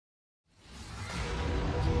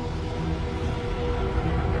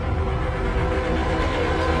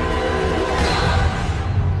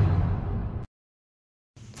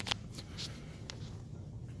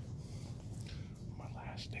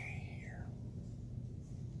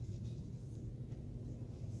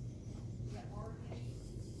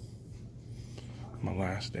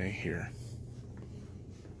last day here.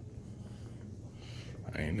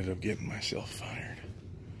 I ended up getting myself fired,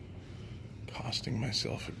 costing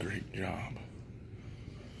myself a great job,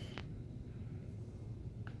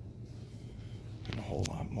 and a whole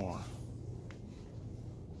lot more.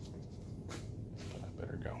 But I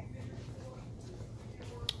better go.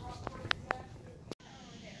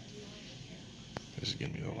 This is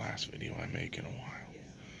gonna be the last video I make in a while.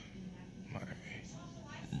 My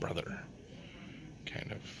brother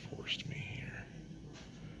kind of forced me here,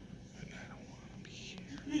 and I don't want to be here,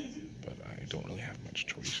 but I don't really have much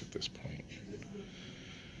choice at this point.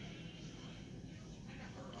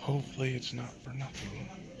 Hopefully it's not for nothing.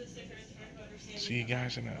 See you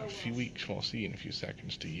guys in a few weeks. Well, I'll see you in a few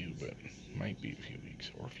seconds to you, but it might be a few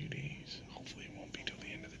weeks or a few days. Hopefully it won't be till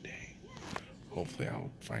the end of the day. Hopefully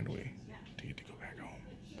I'll find a way to get to go back home.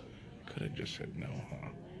 Could have just said no,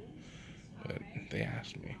 huh? But they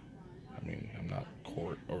asked me. I mean, I'm not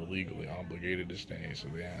court or legally obligated to stay, so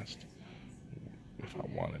they asked if I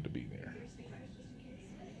wanted to be there.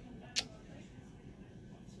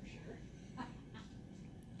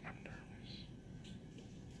 I'm nervous.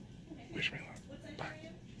 Wish me luck. Bye.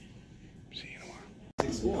 See you in a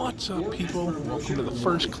while. What's up, people? Welcome to the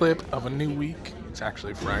first clip of a new week. It's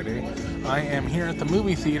actually Friday. I am here at the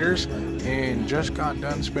movie theaters and just got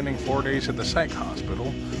done spending 4 days at the psych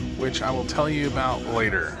hospital, which I will tell you about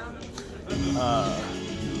later.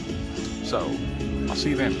 So, I'll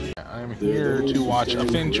see you then. I'm here to watch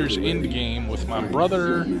Avengers Endgame with my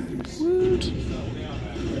brother. Woot.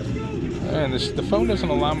 And the phone doesn't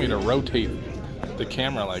allow me to rotate the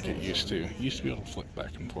camera like it used to. It used to be able to flick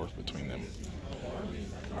back and forth between them.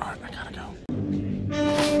 Alright, I gotta go.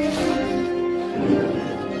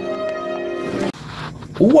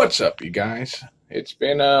 What's up, you guys? It's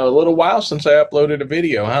been a little while since I uploaded a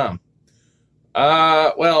video, huh?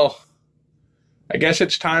 Well, I guess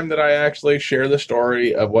it's time that I actually share the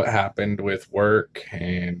story of what happened with work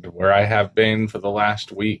and where I have been for the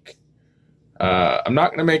last week. I'm not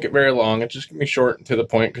going to make it very long. It's just going to be short and to the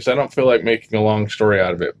point because I don't feel like making a long story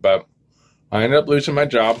out of it. But I ended up losing my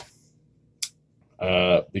job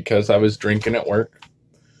because I was drinking at work.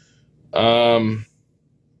 So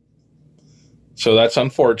that's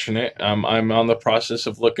unfortunate. I'm on the process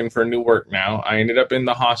of looking for new work now. I ended up in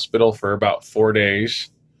the hospital for about 4 days,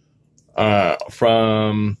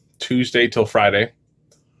 from Tuesday till Friday.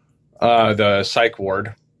 The psych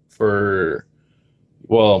ward for,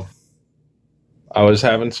 well, I was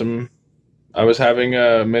having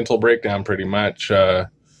a mental breakdown pretty much.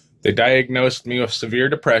 They diagnosed me with severe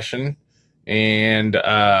depression and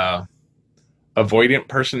avoidant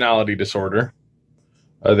personality disorder.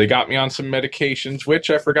 They got me on some medications,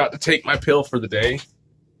 which I forgot to take my pill for the day.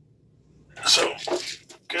 So,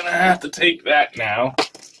 gonna have to take that now.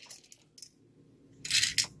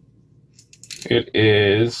 It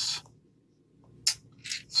is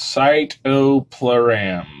Citalopram,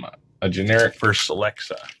 a generic for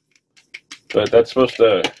Celexa. But that's supposed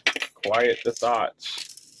to quiet the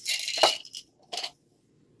thoughts.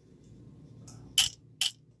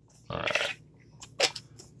 Alright.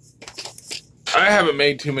 I haven't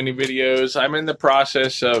made too many videos. I'm in the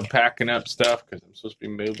process of packing up stuff because I'm supposed to be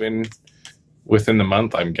moving within the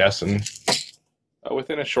month, I'm guessing.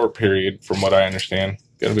 Within a short period, from what I understand.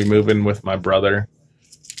 Gonna be moving with my brother.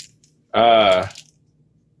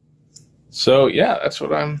 So, yeah, that's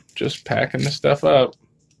what I'm just packing the stuff up.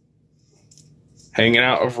 Hanging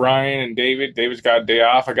out with Ryan and David. David's got a day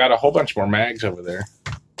off. I got a whole bunch more mags over there.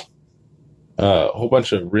 A whole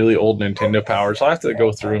bunch of really old Nintendo powers. I'll have to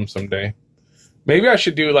go through them someday. Maybe I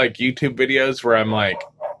should do like YouTube videos where I'm like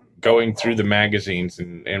going through the magazines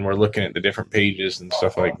and we're looking at the different pages and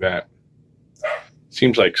stuff like that.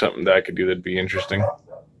 Seems like something that I could do that'd be interesting.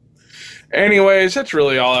 Anyways, that's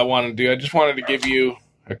really all I wanted to do. I just wanted to give you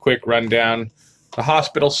a quick rundown. The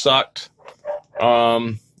hospital sucked.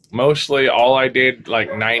 Mostly all I did, like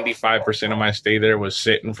 95% of my stay there, was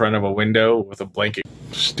sit in front of a window with a blanket.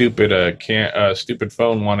 Stupid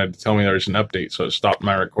phone wanted to tell me there was an update, so it stopped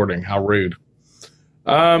my recording. How rude.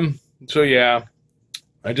 So yeah,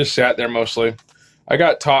 I just sat there mostly. I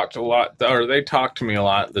got talked a lot, or they talked to me a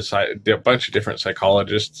lot. A bunch of different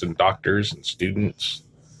psychologists and doctors and students.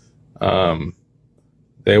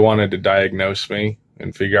 They wanted to diagnose me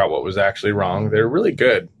and figure out what was actually wrong. They're really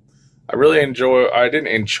good. I didn't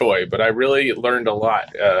enjoy, but I really learned a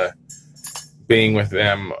lot, being with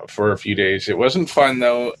them for a few days. It wasn't fun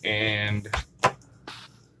though, and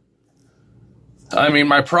I mean,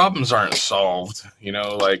 my problems aren't solved, you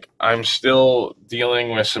know, like I'm still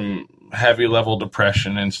dealing with some heavy level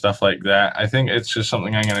depression and stuff like that. I think it's just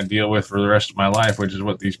something I'm going to deal with for the rest of my life, which is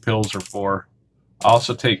what these pills are for. I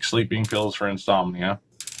also take sleeping pills for insomnia,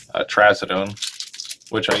 trazodone,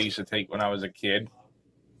 which I used to take when I was a kid.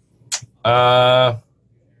 Oh,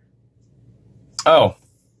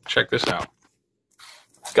 check this out.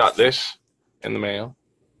 Got this in the mail.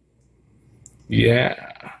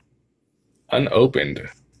 Yeah. Unopened.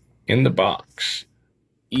 In the box.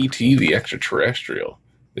 E.T. the Extraterrestrial.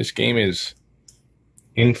 This game is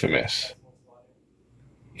infamous.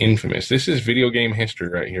 Infamous. This is video game history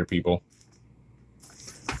right here, people.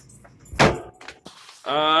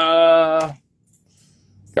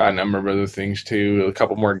 Got a number of other things too. A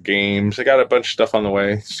couple more games. I got a bunch of stuff on the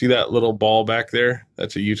way. See that little ball back there?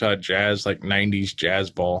 That's a Utah Jazz, like 90s jazz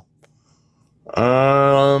ball.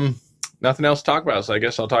 Nothing else to talk about, so I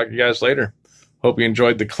guess I'll talk to you guys later. Hope you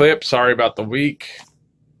enjoyed the clip. Sorry about the week.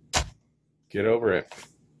 Get over it.